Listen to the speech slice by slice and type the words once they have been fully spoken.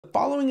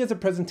following is a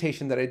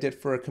presentation that I did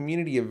for a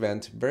community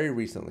event very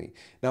recently.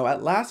 Now,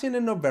 Atlassian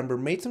in November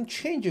made some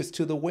changes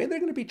to the way they're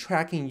going to be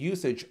tracking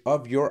usage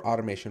of your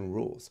automation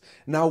rules.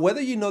 Now,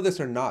 whether you know this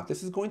or not,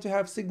 this is going to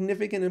have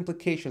significant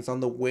implications on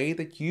the way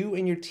that you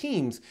and your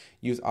teams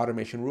use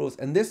automation rules.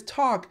 And this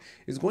talk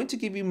is going to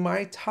give you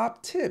my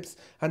top tips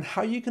on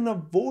how you can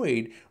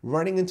avoid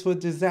running into a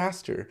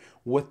disaster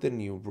with the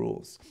new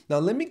rules. Now,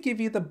 let me give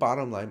you the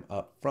bottom line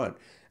up front.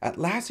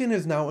 Atlassian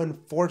is now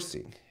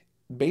enforcing.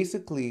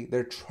 Basically,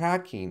 they're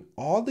tracking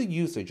all the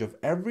usage of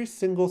every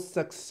single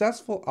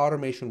successful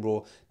automation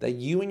rule that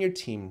you and your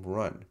team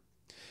run.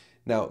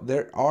 Now,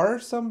 there are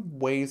some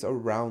ways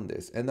around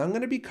this, and I'm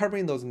going to be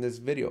covering those in this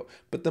video.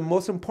 But the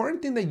most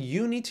important thing that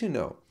you need to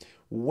know,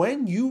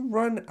 when you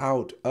run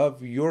out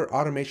of your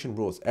automation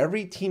rules,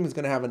 every team is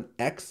going to have an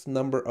X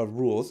number of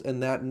rules,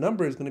 and that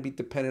number is going to be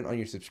dependent on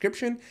your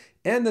subscription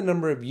and the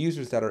number of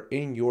users that are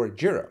in your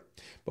Jira.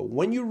 But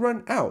when you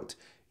run out,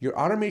 your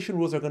automation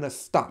rules are going to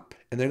stop,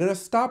 and they're going to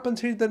stop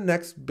until the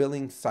next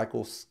billing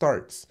cycle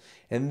starts.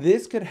 And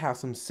this could have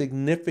some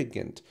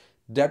significant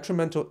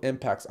detrimental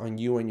impacts on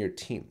you and your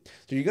team.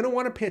 So you're going to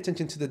want to pay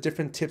attention to the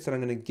different tips that I'm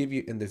going to give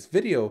you in this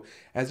video,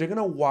 as they're going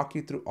to walk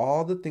you through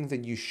all the things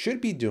that you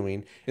should be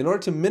doing in order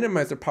to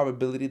minimize the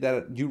probability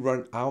that you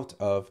run out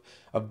of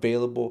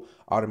available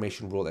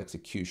automation rule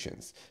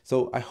executions.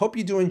 So I hope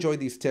you do enjoy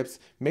these tips.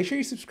 Make sure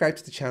you subscribe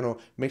to the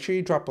channel. Make sure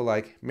you drop a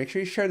like. Make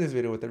sure you share this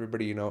video with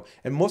everybody you know.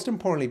 And most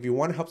importantly, if you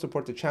want to help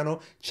support the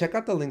channel, check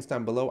out the links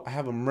down below. I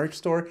have a merch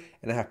store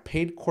and I have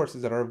paid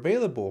courses that are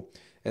available.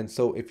 And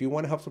so if you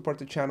want to help support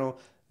the channel,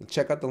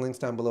 check out the links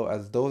down below,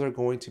 as those are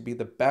going to be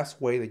the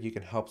best way that you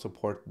can help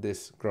support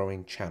this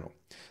growing channel.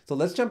 So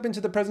let's jump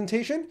into the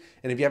presentation.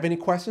 And if you have any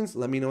questions,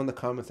 let me know in the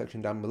comment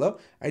section down below.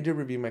 I do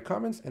review my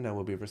comments and I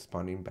will be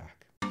responding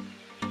back.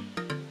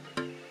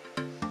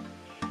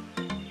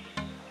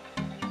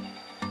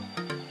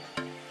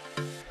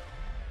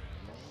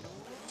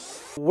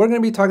 We're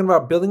going to be talking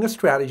about building a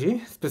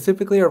strategy,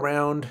 specifically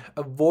around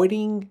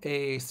avoiding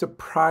a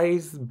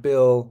surprise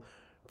bill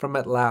from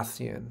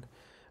Atlassian.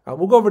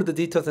 We'll go over the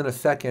details in a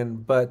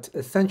second, but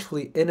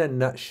essentially, in a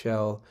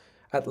nutshell,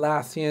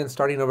 Atlassian,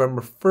 starting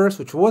November 1st,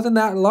 which wasn't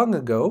that long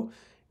ago,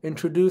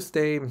 introduced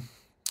an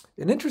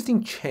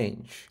interesting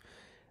change.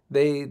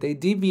 They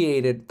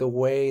deviated the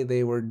way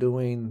they were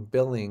doing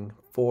billing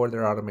for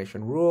their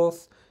automation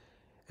rules.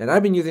 And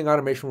I've been using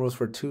automation rules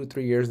for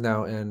 2-3 years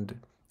now, and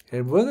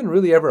it wasn't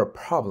really ever a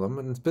problem.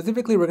 And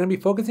specifically, we're going to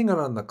be focusing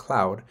on the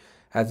cloud,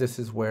 as this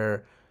is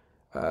where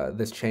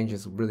this change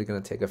is really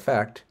going to take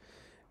effect.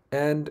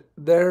 And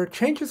their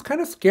change is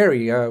kind of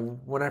scary.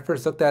 When I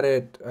first looked at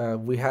it,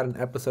 we had an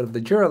episode of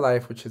the Jira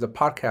Life, which is a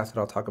podcast that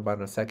I'll talk about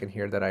in a second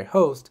here, that I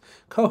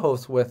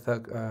co-host with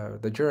the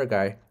Jira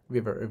guy.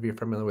 If you're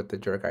familiar with the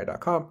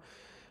JiraGuy.com,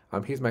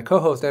 he's my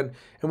co-host, and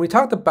we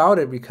talked about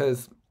it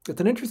because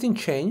it's an interesting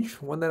change,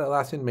 one that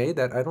Atlassian made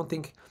that I don't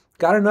think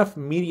got enough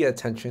media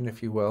attention,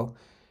 if you will.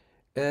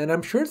 And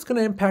I'm sure it's going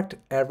to impact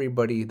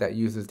everybody that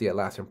uses the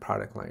Atlassian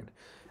product line.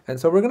 And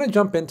so we're going to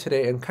jump in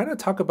today and kind of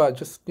talk about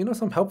just,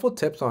 some helpful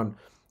tips on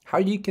how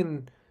you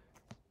can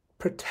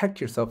protect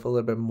yourself a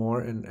little bit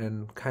more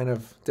and kind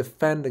of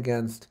defend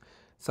against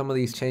some of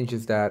these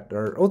changes that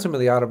are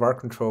ultimately out of our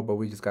control, but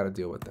we just got to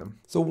deal with them.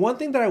 So one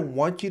thing that I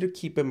want you to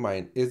keep in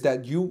mind is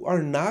that you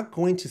are not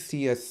going to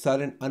see a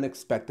sudden,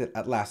 unexpected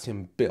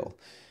Atlassian bill.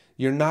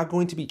 You're not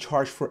going to be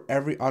charged for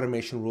every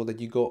automation rule that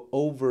you go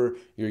over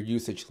your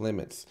usage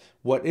limits.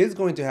 What is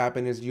going to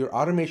happen is your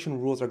automation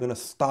rules are going to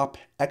stop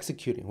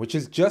executing, which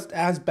is just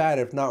as bad,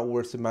 if not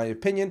worse, in my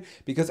opinion,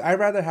 because I'd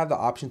rather have the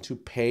option to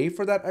pay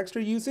for that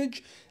extra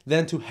usage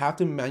than to have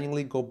to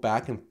manually go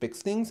back and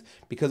fix things,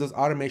 because those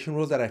automation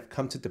rules that I've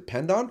come to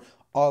depend on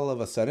all of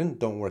a sudden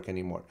don't work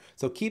anymore.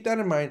 So keep that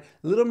in mind.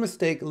 Little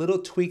mistake, little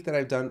tweak that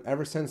I've done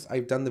ever since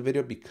I've done the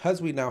video,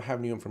 because we now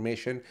have new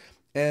information,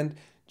 and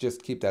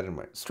just keep that in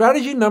mind.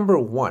 Strategy number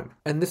 1,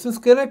 and this is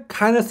gonna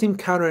kind of seem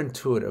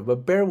counterintuitive,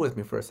 but bear with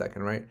me for a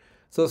second, right?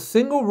 So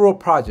single rule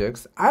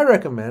projects, I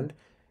recommend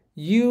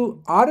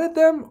you audit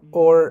them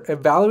or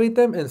evaluate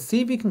them and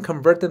see if you can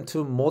convert them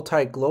to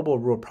multi-global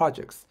rule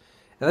projects.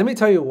 And let me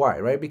tell you why,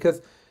 right?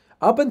 Because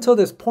up until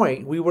this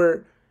point, we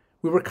were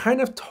kind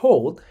of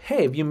told,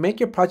 hey, if you make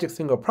your project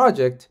single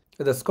project,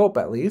 the scope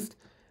at least,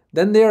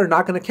 then they are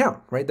not gonna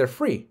count, right? They're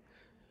free.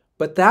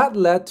 But that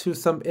led to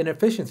some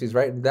inefficiencies,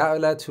 right? That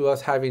led to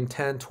us having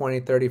 10, 20,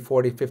 30,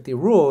 40, 50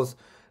 rules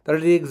that are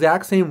the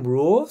exact same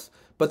rules,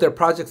 but they're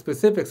project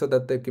specific so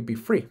that they could be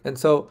free. And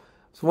so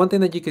one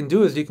thing that you can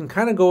do is you can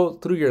kind of go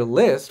through your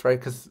list, right?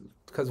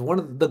 Because one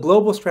of the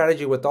global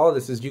strategy with all of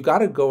this is you got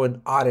to go and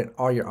audit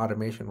all your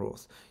automation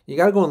rules. You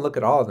got to go and look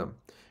at all of them,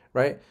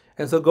 right?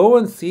 And so go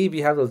and see if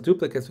you have those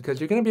duplicates, because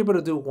you're going to be able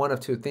to do one of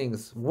two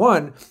things.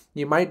 One,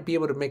 you might be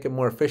able to make it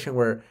more efficient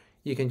where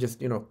you can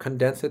just,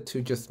 condense it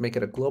to just make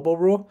it a global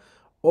rule,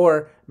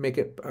 or make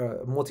it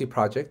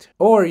multi-project,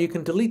 or you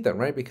can delete them,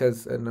 right?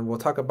 Because, and we'll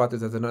talk about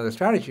this as another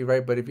strategy,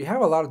 right? But if you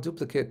have a lot of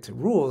duplicate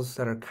rules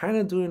that are kind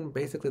of doing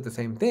basically the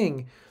same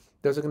thing,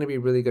 those are going to be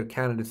really good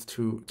candidates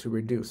to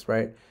reduce,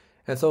 right?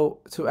 And so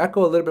to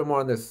echo a little bit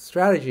more on this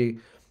strategy,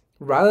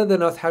 rather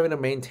than us having to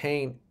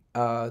maintain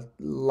a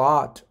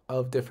lot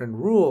of different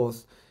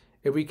rules,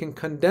 if we can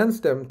condense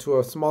them to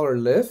a smaller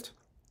list,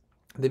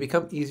 they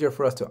become easier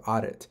for us to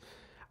audit.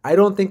 I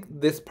don't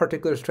think this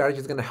particular strategy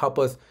is going to help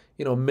us,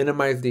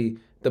 minimize the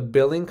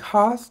billing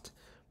cost,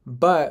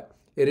 but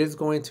it is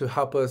going to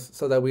help us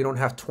so that we don't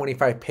have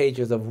 25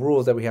 pages of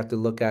rules that we have to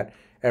look at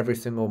every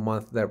single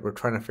month that we're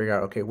trying to figure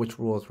out, okay, which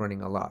rule is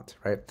running a lot,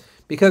 right?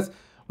 Because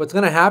what's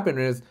going to happen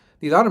is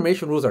these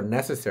automation rules are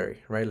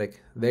necessary, right?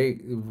 Like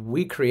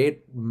we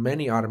create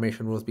many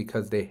automation rules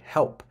because they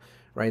help,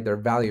 right? They're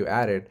value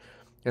added.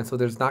 And so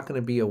there's not going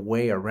to be a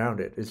way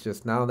around it. It's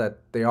just now that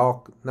they're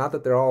all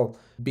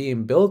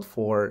being built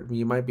for,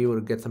 you might be able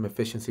to get some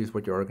efficiencies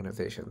with your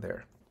organization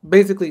there.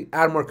 Basically,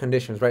 add more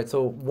conditions, right?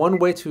 So one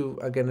way to,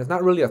 again, it's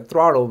not really a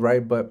throttle,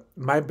 right? But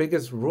my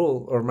biggest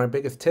rule or my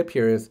biggest tip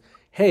here is,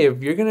 hey,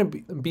 if you're going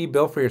to be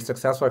built for your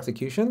successful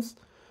executions,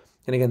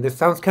 and again, this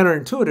sounds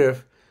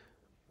counterintuitive,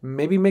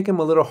 maybe make them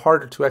a little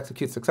harder to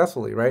execute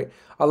successfully, right?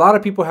 A lot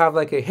of people have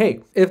like hey,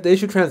 if the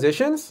issue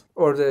transitions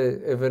or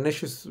if an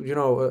issue's,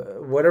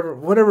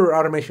 whatever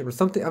automation or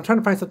something, I'm trying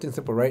to find something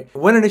simple, right?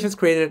 When an issue is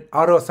created,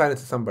 auto assign it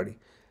to somebody.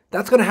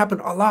 That's going to happen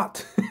a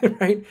lot,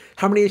 right?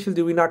 How many issues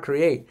do we not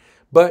create?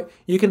 But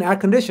you can add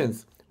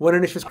conditions. When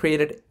an issue is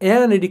created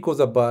and it equals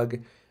a bug,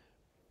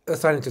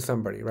 assign it to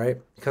somebody,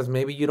 right? Because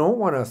maybe you don't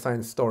want to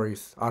assign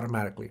stories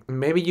automatically.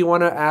 Maybe you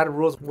want to add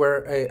rules where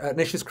an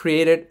issue is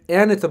created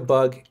and it's a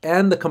bug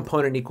and the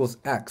component equals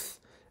X.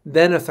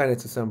 Then assign it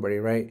to somebody,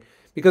 right?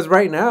 Because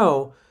right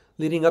now,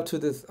 leading up to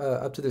this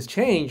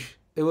change,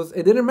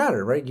 it didn't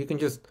matter, right? You can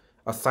just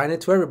assign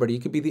it to everybody. You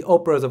could be the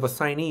Oprahs of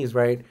assignees,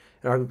 right?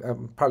 And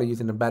I'm probably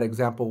using a bad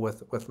example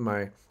with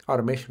my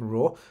automation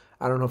rule.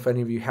 I don't know if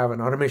any of you have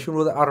an automation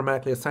rule that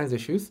automatically assigns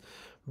issues,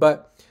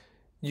 but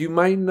you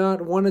might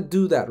not want to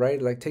do that,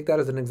 right? Like take that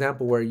as an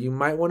example where you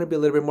might want to be a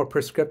little bit more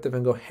prescriptive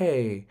and go,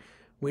 hey,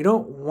 we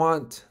don't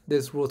want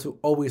this rule to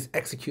always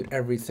execute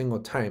every single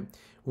time.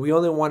 We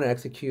only want to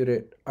execute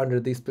it under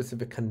these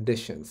specific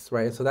conditions,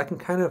 right? So that can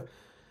kind of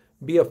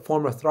be a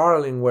form of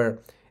throttling where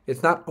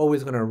it's not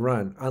always going to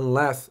run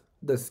unless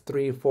the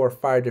 3, 4,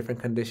 5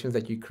 different conditions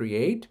that you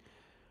create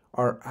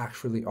are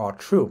actually all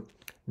true.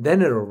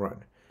 Then it'll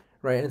run,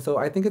 right? And so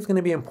I think it's going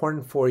to be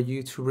important for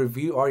you to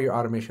review all your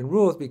automation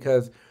rules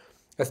because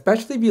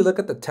especially if you look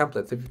at the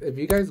templates, if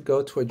you guys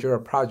go to a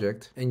Jira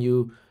project and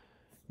you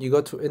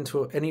go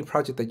into any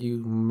project that you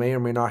may or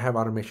may not have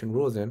automation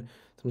rules in,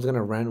 so I'm just going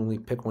to randomly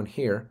pick one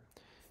here.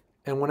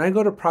 And when I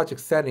go to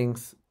project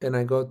settings and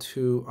I go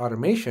to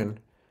automation,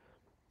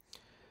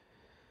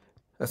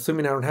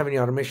 assuming I don't have any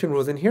automation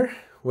rules in here,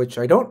 which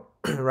I don't,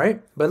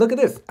 right? But look at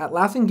this.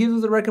 Atlassian gives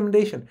us a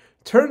recommendation.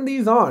 Turn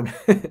these on,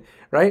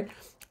 right?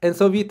 And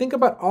so if you think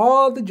about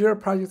all the Jira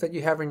projects that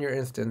you have in your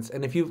instance,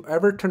 and if you've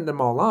ever turned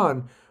them all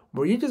on,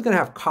 where you're just going to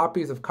have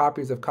copies of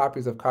automation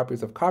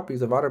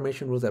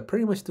rules that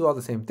pretty much do all the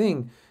same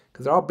thing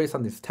because they're all based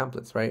on these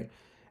templates, right?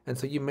 And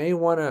so you may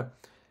want to,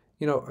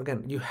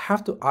 again, you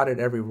have to audit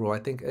every rule. I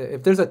think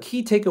if there's a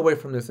key takeaway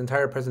from this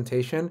entire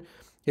presentation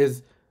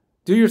is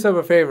do yourself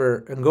a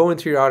favor and go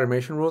into your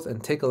automation rules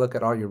and take a look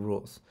at all your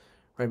rules,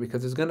 right?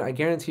 Because I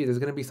guarantee you there's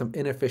going to be some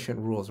inefficient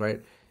rules,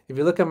 right? If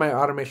you look at my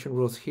automation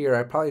rules here,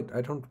 I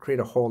don't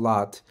create a whole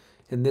lot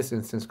in this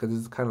instance because this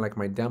is kind of like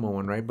my demo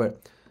one, right?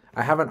 But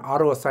I have an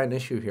auto assign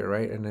issue here,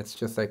 right? And it's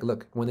just like,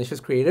 look, when this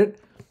is created,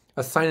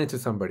 assign it to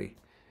somebody.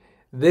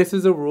 This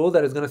is a rule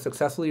that is going to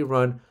successfully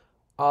run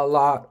a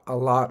lot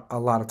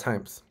of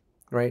times,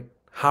 right?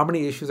 How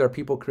many issues are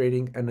people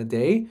creating in a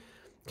day?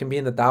 Can be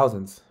in the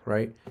thousands,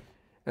 right?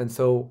 And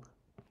so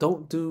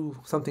don't do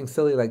something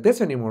silly like this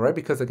anymore, right?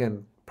 Because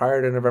again,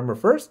 prior to November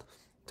 1st,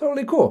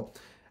 totally cool.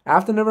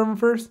 After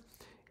November 1st,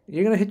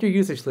 you're going to hit your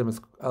usage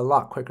limits a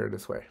lot quicker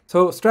this way.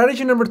 So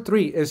strategy number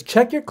 3 is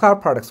check your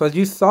cloud products. So as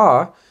you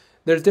saw,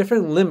 there's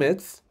different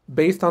limits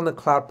based on the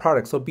cloud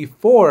product. So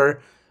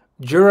before,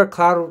 Jira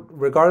Cloud,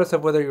 regardless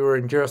of whether you were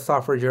in Jira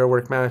Software, Jira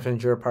Work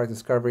Management, Jira Product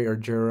Discovery, or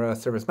Jira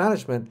Service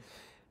Management,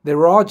 they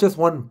were all just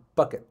one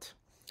bucket,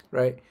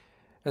 right?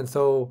 And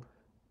so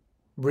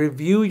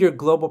review your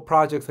global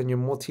projects and your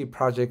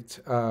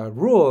multi-project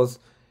rules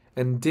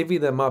and divvy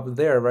them up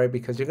there, right?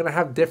 Because you're going to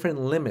have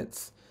different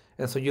limits.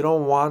 And so you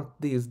don't want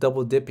these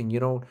double dipping.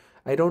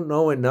 I don't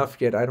know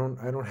enough yet. I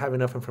don't have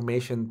enough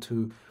information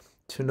to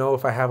know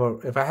if I have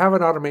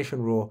an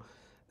automation rule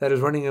that is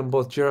running in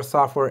both Jira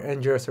Software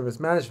and Jira Service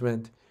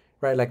Management,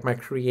 right? Like my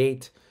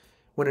create,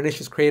 when an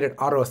issue is created,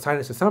 auto assign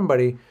it to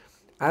somebody.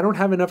 I don't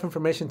have enough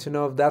information to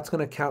know if that's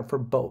going to count for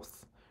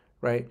both,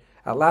 right?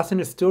 Atlassian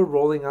is still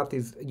rolling out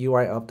these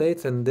UI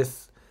updates, and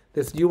this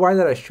UI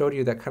that I showed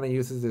you that kind of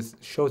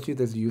shows you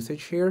this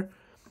usage here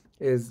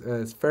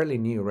is fairly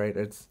new, right?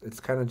 It's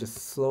kind of just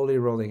slowly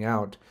rolling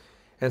out.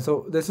 And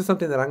so this is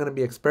something that I'm going to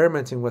be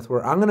experimenting with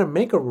where I'm going to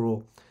make a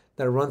rule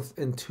that runs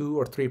in 2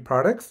 or 3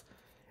 products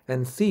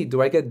and see,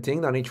 do I get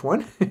dinged on each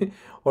one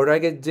or do I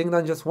get dinged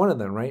on just one of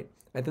them, right?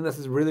 I think this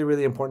is really,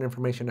 really important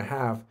information to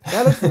have.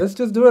 Yeah, let's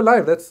just do it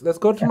live. Let's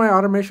go to my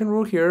automation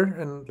rule here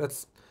and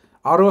let's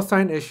auto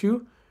assign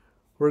issue.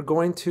 we're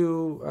going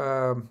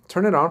to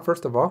turn it on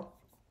first of all.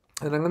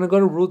 And I'm going to go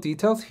to rule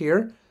details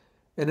here,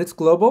 and it's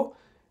global.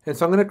 And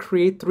so I'm going to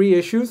create 3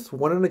 issues,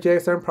 one in a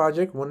JSM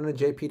project, one in a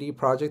JPD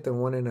project,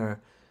 and one in a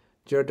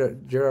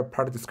Jira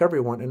product discovery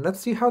one. And let's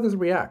see how this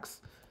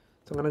reacts.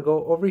 So I'm going to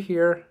go over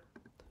here,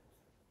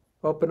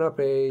 open up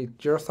a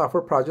Jira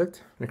software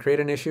project, and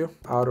create an issue,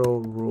 auto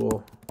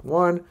rule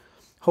 1.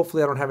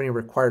 Hopefully I don't have any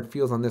required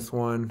fields on this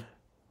one.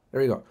 There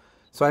we go.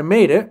 So I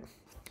made it.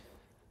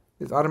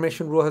 This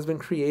automation rule has been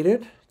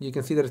created. You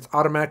can see that it's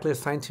automatically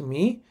assigned to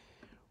me.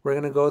 We're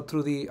going to go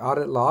through the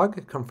audit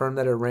log, confirm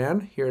that it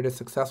ran. Here it is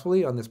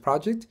successfully on this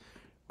project.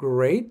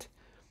 Great.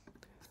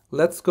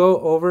 Let's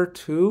go over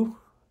to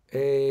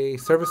a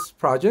service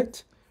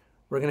project.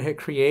 We're going to hit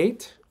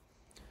create.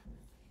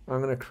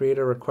 I'm going to create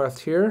a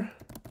request here.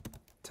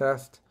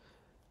 Test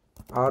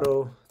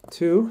auto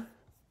 2.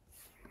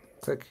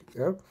 Click,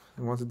 yep,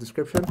 it wants a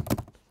description.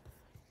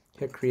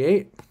 Hit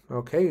create.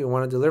 Okay, you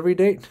want a delivery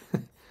date?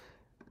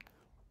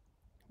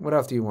 What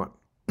else do you want?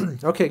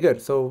 Okay,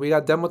 good. So we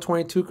got demo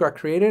 22 got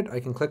created. I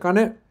can click on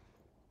it.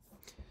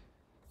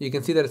 You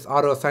can see that it's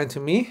auto assigned to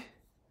me.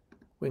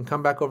 We can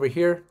come back over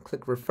here,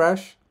 click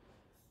refresh.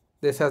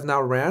 This has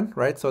now ran,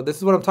 right? So this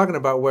is what I'm talking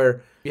about,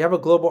 where you have a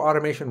global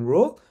automation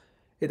rule.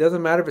 It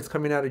doesn't matter if it's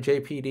coming out of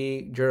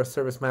JPD, Jira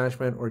Service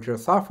Management, or Jira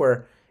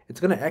Software, it's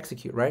going to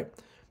execute, right?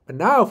 But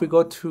now if we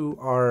go to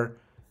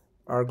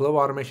our global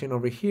automation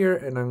over here,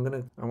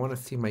 and I want to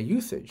see my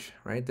usage,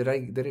 right? Did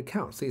it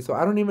count? See, so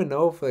I don't even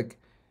know if like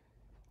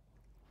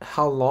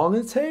how long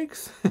it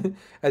takes.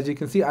 As you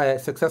can see, I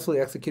successfully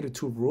executed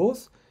 2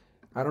 rules.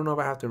 I don't know if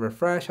I have to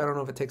refresh. I don't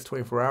know if it takes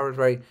 24 hours,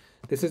 right?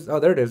 This is, oh,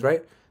 there it is,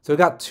 right? So it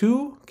got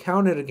 2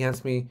 counted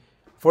against me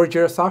for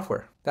Jira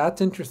Software.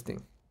 That's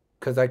interesting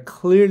because I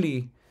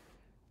clearly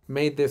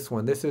made this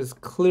one. This is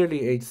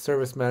clearly a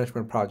service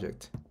management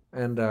project.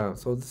 And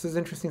so this is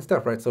interesting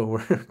stuff, right? So we're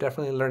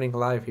definitely learning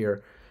live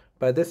here.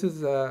 But this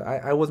is,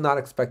 I was not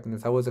expecting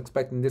this. I was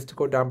expecting this to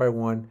go down by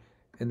 1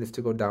 and this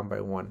to go down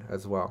by 1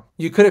 as well.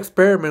 You could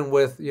experiment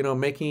with,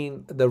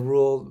 making the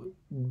rule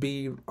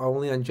be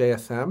only on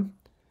JSM,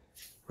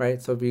 right?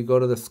 So if you go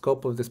to the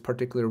scope of this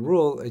particular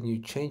rule and you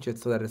change it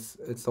so that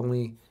it's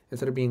only,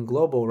 instead of being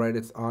global, right,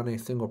 it's on a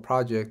single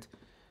project,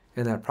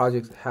 and that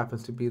project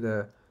happens to be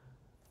the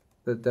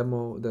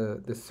demo,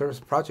 the service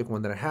project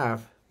one that I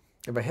have.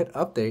 If I hit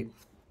update,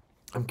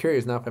 I'm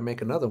curious now if I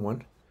make another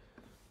one.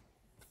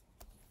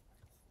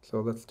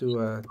 So let's do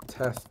a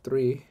test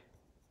 3.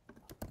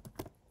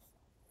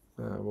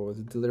 What was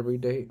the delivery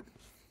date?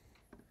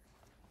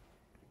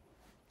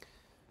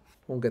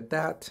 We'll get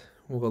that.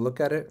 We'll go look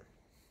at it.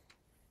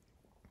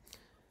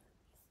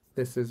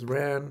 This is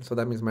ran, so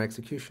that means my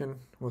execution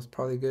was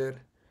probably good.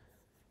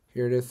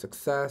 Here it is,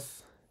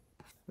 success.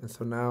 And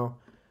so now,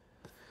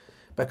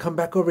 if I come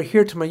back over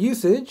here to my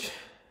usage,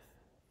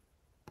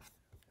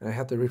 and I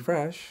have to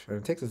refresh, and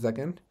it takes a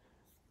second.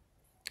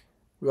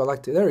 We all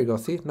like to, there we go,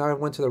 see? Now I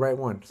went to the right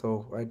one,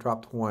 so I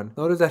dropped 1.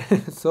 Notice that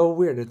it's so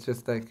weird. It's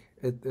just like,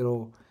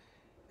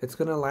 it's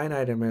gonna line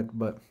item it,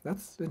 but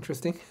that's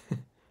interesting.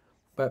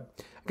 But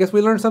I guess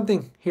we learned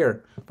something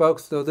here,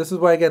 folks. So this is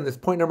why, again, this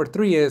point number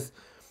 3 is,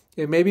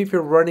 maybe if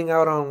you're running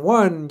out on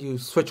one, you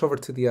switch over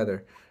to the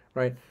other,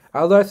 right?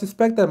 Although I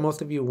suspect that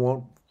most of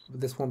you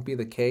this won't be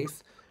the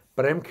case,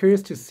 but I'm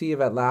curious to see if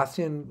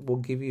Atlassian will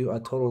give you a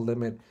total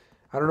limit.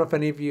 I don't know if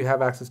any of you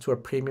have access to a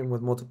premium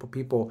with multiple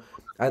people.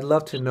 I'd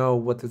love to know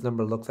what this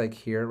number looks like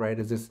here, right?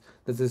 Does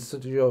this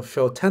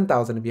show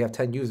 10,000 if you have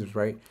 10 users,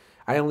 right?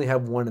 I only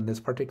have 1 in this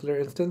particular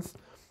instance,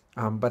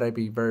 but I'd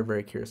be very,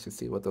 very curious to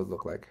see what those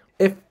look like.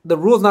 If the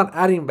rule is not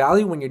adding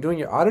value when you're doing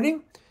your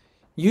auditing,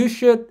 you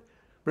should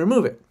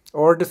remove it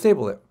or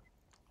disable it,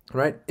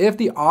 right? If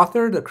the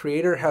author, the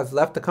creator, has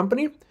left the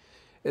company,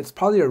 it's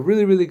probably a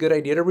really, really good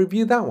idea to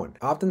review that one.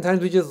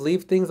 Oftentimes we just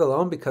leave things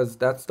alone because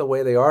that's the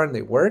way they are and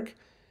they work.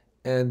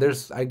 And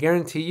I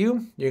guarantee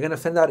you, you're going to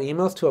send out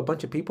emails to a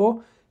bunch of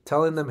people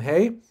telling them,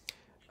 hey,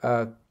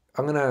 I'm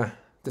going to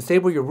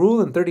disable your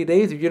rule in 30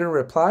 days. If you don't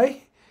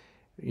reply,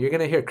 you're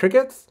going to hear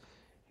crickets.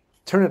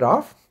 Turn it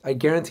off. I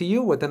guarantee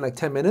you within like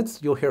 10 minutes,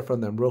 you'll hear from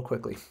them real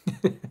quickly,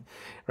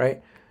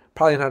 right?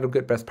 Probably not a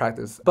good best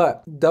practice,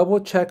 but double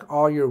check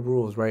all your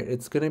rules, right?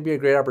 It's going to be a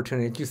great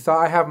opportunity. As you saw,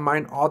 I have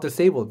mine all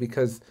disabled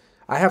because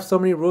I have so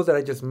many rules that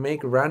I just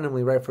make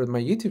randomly, right, for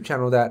my YouTube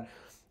channel that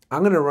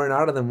I'm going to run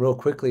out of them real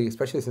quickly,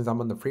 especially since I'm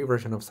on the free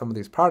version of some of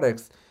these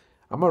products.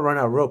 I'm going to run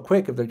out real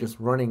quick if they're just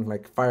running,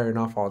 like firing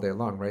off all day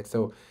long, right?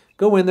 So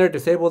go in there,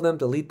 disable them,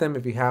 delete them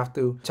if you have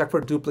to. Check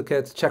for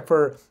duplicates, check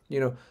for,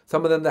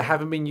 some of them that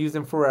haven't been used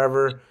in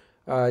forever.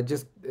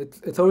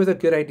 It's always a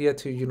good idea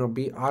to,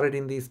 be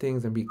auditing these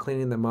things and be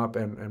cleaning them up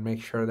and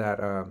make sure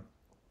that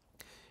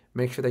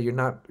you're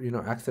not,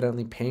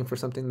 accidentally paying for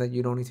something that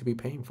you don't need to be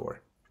paying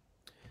for.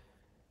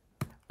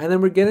 And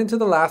then we're getting to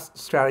the last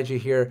strategy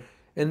here.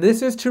 And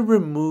this is to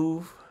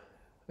remove,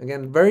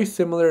 again, very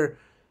similar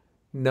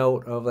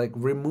note of like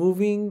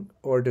removing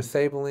or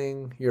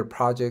disabling your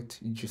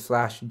project /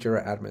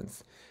 Jira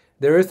admins.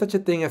 There is such a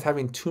thing as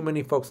having too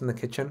many folks in the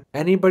kitchen.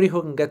 Anybody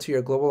who can get to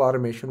your global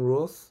automation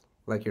rules,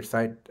 like your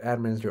site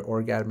admins, your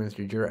org admins,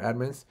 your Jira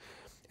admins,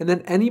 and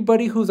then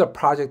anybody who's a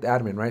project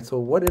admin, right? So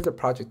what is a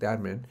project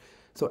admin?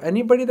 So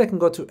anybody that can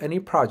go to any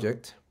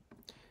project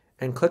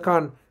and click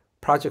on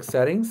project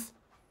settings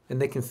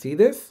and they can see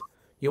this.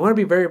 You want to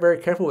be very, very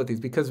careful with these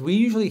because we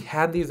usually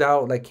hand these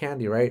out like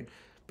candy, right?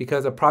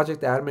 Because a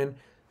project admin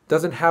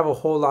doesn't have a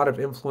whole lot of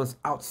influence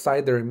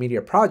outside their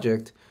immediate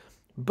project,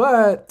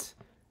 but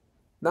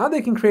now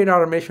they can create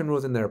automation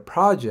rules in their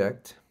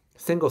project,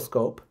 single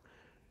scope,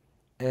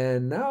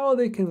 and now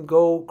they can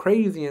go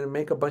crazy and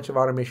make a bunch of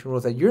automation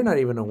rules that you're not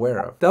even aware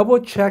of. Double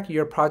check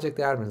your project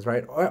admins,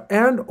 right?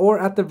 Or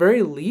at the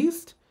very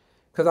least,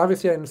 because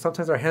obviously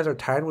sometimes our hands are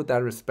tied with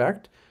that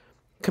respect,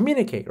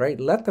 communicate, right?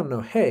 Let them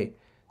know, hey,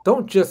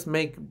 don't just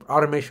make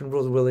automation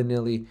rules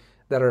willy-nilly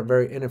that are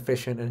very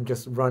inefficient and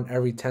just run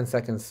every 10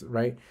 seconds,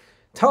 right?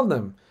 Tell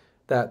them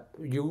that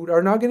you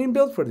are not getting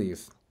billed for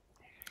these.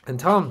 And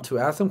tell them to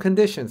add some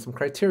conditions, some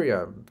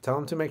criteria. Tell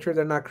them to make sure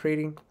they're not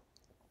creating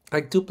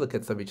like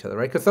duplicates of each other,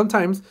 right? Because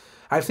sometimes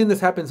I've seen this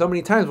happen so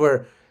many times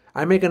where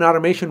I make an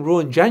automation rule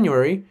in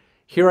January.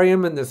 Here I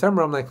am in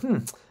December. I'm like,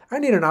 I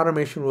need an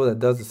automation rule that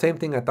does the same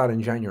thing I thought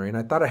in January. And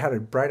I thought I had a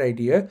bright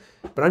idea,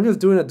 but I'm just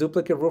doing a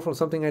duplicate rule from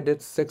something I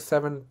did 6,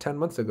 7, 10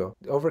 months ago.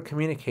 Over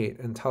communicate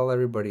and tell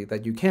everybody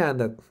that you can,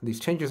 that these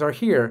changes are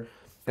here.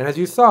 And as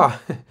you saw,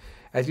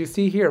 as you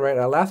see here, right,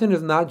 Atlassian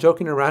is not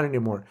joking around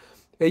anymore.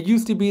 It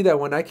used to be that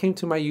when I came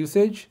to my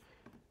usage,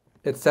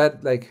 it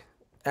said like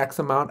X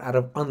amount out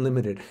of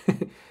unlimited.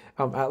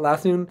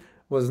 Atlassian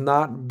was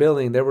not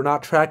billing. They were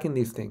not tracking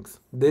these things.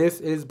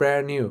 This is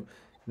brand new.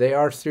 They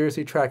are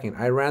seriously tracking.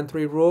 I ran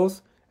 3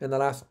 rules in the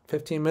last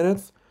 15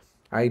 minutes.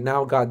 I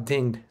now got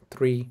dinged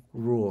 3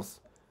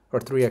 rules or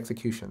 3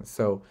 executions.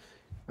 So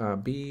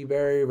be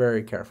very,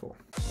 very careful.